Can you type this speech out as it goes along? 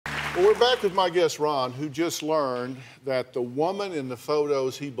Well, we're back with my guest, Ron, who just learned that the woman in the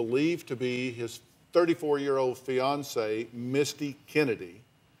photos he believed to be his 34-year-old fiancée, Misty Kennedy,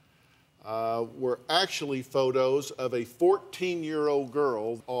 were actually photos of a 14-year-old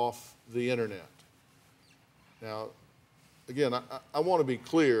girl off the internet. Now, again, I want to be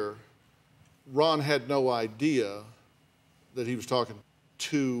clear. Ron had no idea that he was talking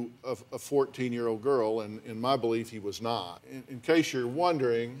to a 14-year-old girl, and in my belief, he was not. In case you're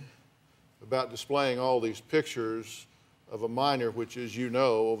wondering about displaying all these pictures of a minor, which, as you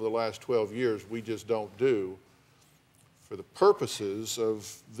know, over the last 12 years, we just don't do, for the purposes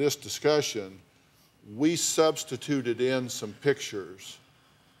of this discussion, we substituted in some pictures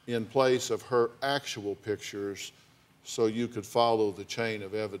in place of her actual pictures so you could follow the chain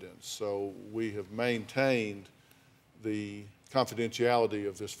of evidence. So we have maintained the confidentiality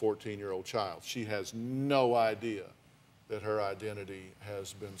of this 14-year-old child. She has no idea that her identity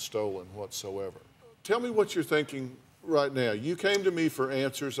has been stolen whatsoever. Tell me what you're thinking right now. You came to me for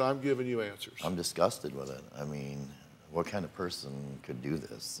answers. I'm giving you answers. I'm disgusted with it. I mean, what kind of person could do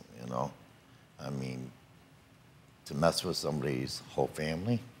this, you know? I mean, to mess with somebody's whole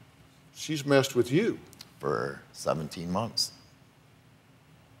family. She's messed with you. For 17 months.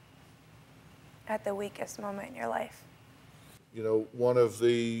 At the weakest moment in your life. You know, one of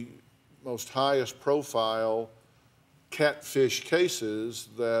the most highest profile catfish cases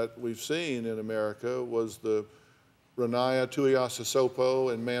that we've seen in America was the Renaya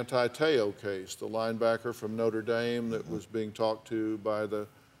Tuiasosopo and Manti Te'o case, the linebacker from Notre Dame that was being talked to by the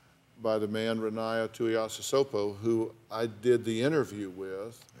man Renaya Tuiasosopo, who I did the interview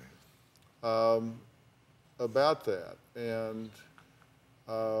with about that. And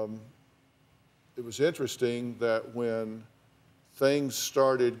it was interesting that when things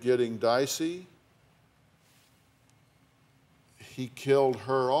started getting dicey, he killed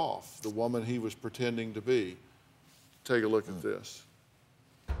her off, the woman he was pretending to be. Take a look at this.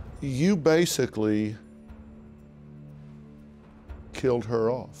 You basically killed her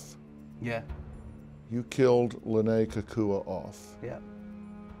off. Yeah. You killed Lene Kakua off. Yeah.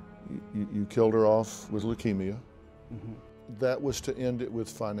 You killed her off with leukemia. Mm-hmm. That was to end it with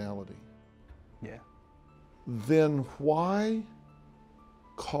finality. Yeah. Then why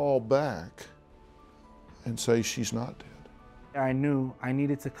call back and say she's not dead? I knew I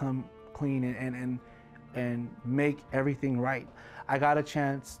needed to come clean and make everything right. I got a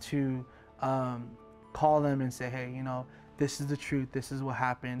chance to call them and say, hey, you know, this is the truth, this is what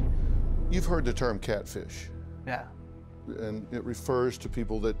happened. You've heard the term catfish. Yeah. And it refers to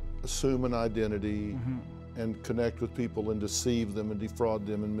people that assume an identity and connect with people and deceive them and defraud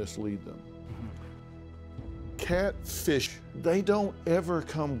them and mislead them. Catfish, they don't ever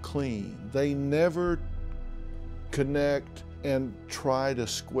come clean. They never connect and try to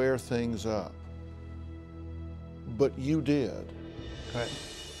square things up. But you did. Right.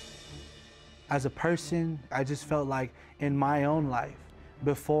 As a person, I just felt like in my own life,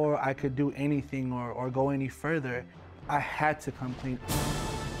 before I could do anything or go any further, I had to come clean.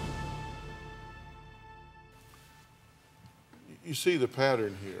 You see the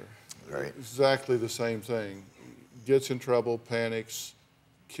pattern here. Right. Exactly the same thing. Gets in trouble, panics,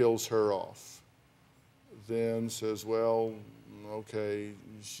 kills her off. Then says, well, okay,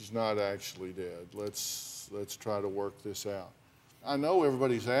 she's not actually dead. Let's try to work this out. I know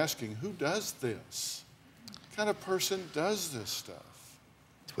everybody's asking, who does this? What kind of person does this stuff?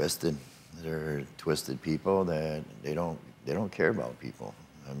 Twisted. They're twisted people that they don't care about people.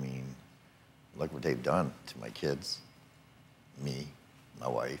 I mean, look what they've done to my kids, me, my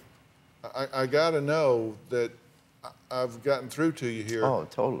wife. I gotta know that I've gotten through to you here. Oh,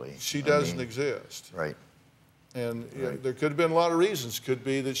 totally. She doesn't exist. Right. And you know, there could have been a lot of reasons. Could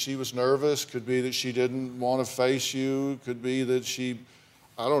be that she was nervous, could be that she didn't want to face you, could be that she,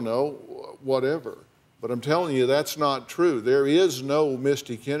 I don't know, whatever. But I'm telling you, that's not true. There is no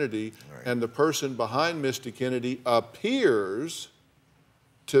Misty Kennedy, and the person behind Misty Kennedy appears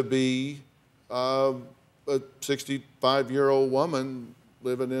to be a 65-year-old woman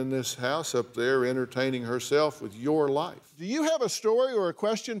living in this house up there, entertaining herself with your life. Do you have a story or a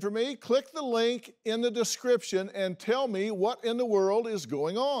question for me? Click the link in the description and tell me what in the world is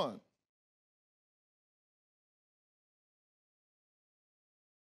going on.